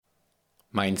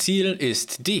Mein Ziel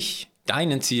ist, dich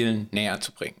deinen Zielen näher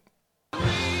zu bringen.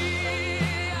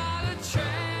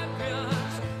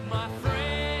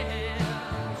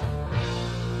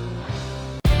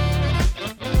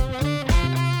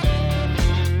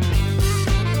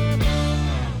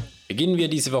 Beginnen wir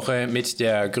diese Woche mit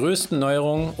der größten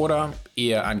Neuerung oder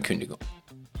eher Ankündigung.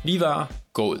 Viva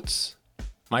Goals.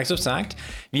 Microsoft sagt,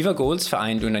 Viva Goals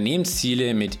vereint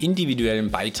Unternehmensziele mit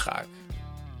individuellem Beitrag.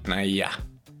 Naja,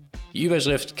 die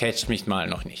Überschrift catcht mich mal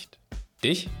noch nicht.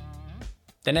 Dich?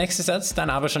 Der nächste Satz dann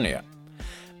aber schon eher.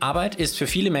 Arbeit ist für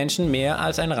viele Menschen mehr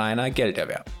als ein reiner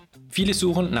Gelderwerb. Viele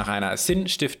suchen nach einer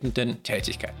sinnstiftenden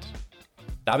Tätigkeit.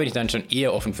 Da bin ich dann schon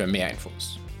eher offen für mehr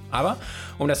Infos. Aber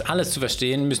um das alles zu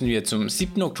verstehen, müssen wir zum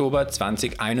 7. Oktober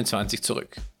 2021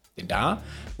 zurück. Denn da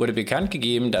wurde bekannt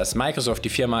gegeben, dass Microsoft die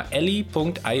Firma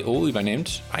Ally.io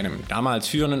übernimmt, einem damals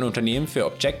führenden Unternehmen für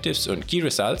Objectives und Key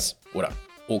Results oder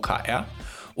OKR.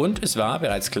 Und es war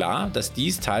bereits klar, dass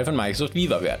dies Teil von Microsoft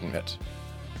Viva werden wird.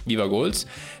 Viva Goals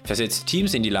versetzt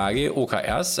Teams in die Lage,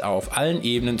 OKRs auf allen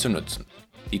Ebenen zu nutzen.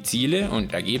 Die Ziele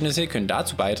und Ergebnisse können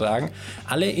dazu beitragen,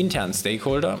 alle internen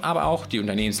Stakeholder, aber auch die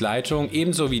Unternehmensleitung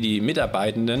ebenso wie die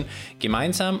Mitarbeitenden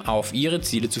gemeinsam auf ihre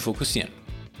Ziele zu fokussieren.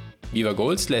 Viva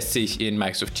Goals lässt sich in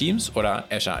Microsoft Teams oder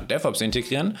Azure DevOps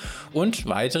integrieren und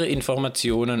weitere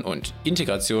Informationen und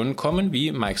Integrationen kommen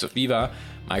wie Microsoft Viva,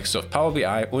 Microsoft Power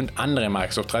BI und andere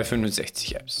Microsoft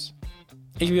 365 Apps.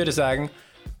 Ich würde sagen,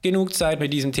 genug Zeit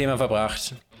mit diesem Thema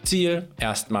verbracht, Ziel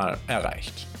erstmal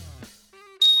erreicht.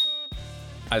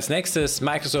 Als nächstes,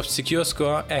 Microsoft Secure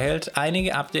Score erhält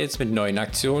einige Updates mit neuen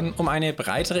Aktionen, um eine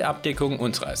breitere Abdeckung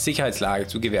unserer Sicherheitslage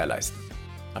zu gewährleisten.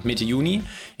 Ab Mitte Juni,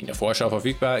 in der Vorschau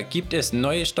verfügbar, gibt es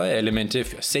neue Steuerelemente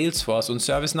für Salesforce und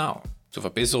ServiceNow zur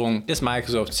Verbesserung des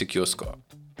Microsoft Secure Score.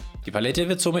 Die Palette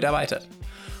wird somit erweitert.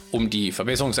 Um die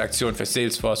Verbesserungsaktion für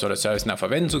Salesforce oder ServiceNow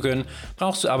verwenden zu können,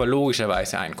 brauchst du aber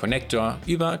logischerweise einen Connector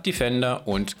über Defender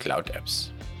und Cloud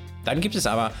Apps. Dann gibt es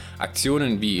aber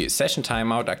Aktionen wie Session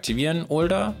Timeout aktivieren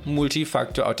oder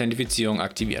Multifaktor-Authentifizierung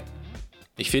aktivieren.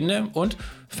 Ich finde und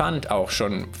fand auch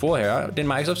schon vorher den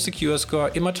Microsoft Secure Score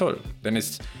immer toll, denn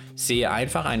es ist sehr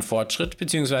einfach, einen Fortschritt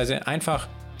bzw. einfach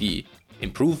die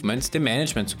Improvements dem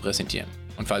Management zu präsentieren.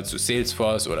 Und falls du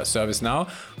Salesforce oder ServiceNow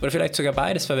oder vielleicht sogar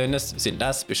beides verwendest, sind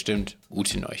das bestimmt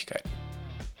gute Neuigkeiten.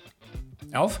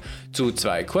 Auf zu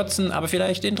zwei kurzen, aber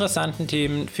vielleicht interessanten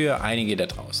Themen für einige da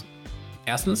draußen.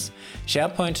 Erstens,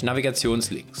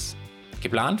 SharePoint-Navigationslinks.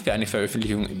 Geplant für eine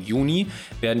Veröffentlichung im Juni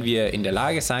werden wir in der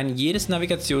Lage sein, jedes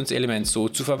Navigationselement so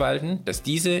zu verwalten, dass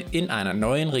diese in einer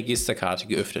neuen Registerkarte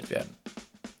geöffnet werden.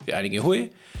 Für einige hui,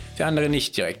 für andere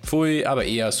nicht direkt pfui, aber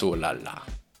eher so lala.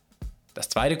 Das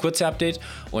zweite kurze Update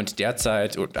und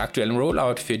derzeit und aktuellen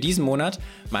Rollout für diesen Monat: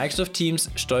 Microsoft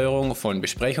Teams Steuerung von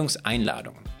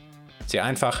Besprechungseinladungen. Sehr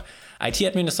einfach.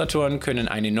 IT-Administratoren können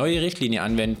eine neue Richtlinie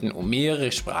anwenden, um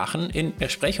mehrere Sprachen in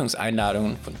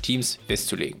Besprechungseinladungen von Teams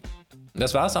festzulegen. Und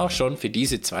das war es auch schon für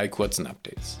diese zwei kurzen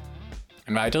Updates.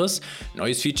 Ein weiteres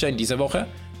neues Feature in dieser Woche: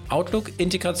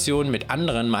 Outlook-Integration mit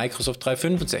anderen Microsoft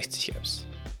 365 Apps.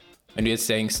 Wenn du jetzt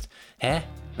denkst,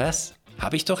 was?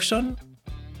 Habe ich doch schon?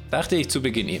 Dachte ich zu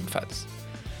Beginn ebenfalls.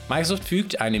 Microsoft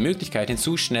fügt eine Möglichkeit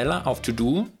hinzu, schneller auf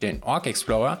To-Do, den Org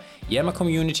Explorer, Yammer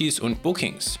Communities und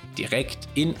Bookings direkt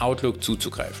in Outlook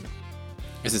zuzugreifen.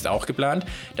 Es ist auch geplant,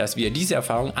 dass wir diese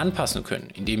Erfahrung anpassen können,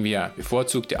 indem wir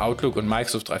bevorzugte Outlook und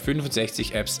Microsoft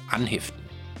 365 Apps anheften.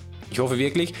 Ich hoffe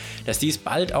wirklich, dass dies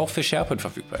bald auch für SharePoint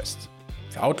verfügbar ist.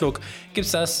 Für Outlook gibt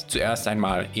es das zuerst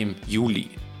einmal im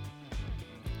Juli.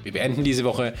 Wir beenden diese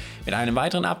Woche mit einem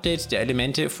weiteren Update der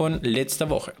Elemente von letzter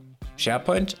Woche.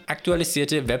 SharePoint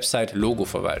aktualisierte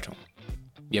Website-Logo-Verwaltung.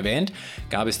 Wie erwähnt,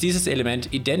 gab es dieses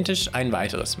Element identisch ein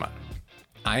weiteres Mal.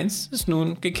 Eins ist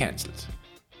nun gecancelt.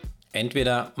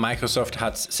 Entweder Microsoft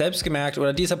hat es selbst gemerkt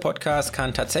oder dieser Podcast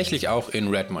kann tatsächlich auch in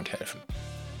Redmond helfen.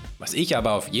 Was ich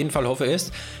aber auf jeden Fall hoffe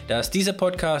ist, dass dieser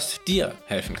Podcast dir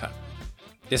helfen kann.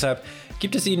 Deshalb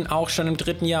gibt es ihn auch schon im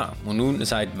 3. Jahr und nun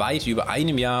seit weit über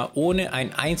einem Jahr ohne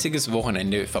ein einziges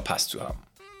Wochenende verpasst zu haben.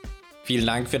 Vielen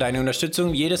Dank für deine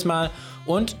Unterstützung jedes Mal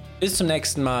und bis zum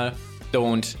nächsten Mal.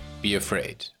 Don't be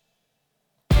afraid.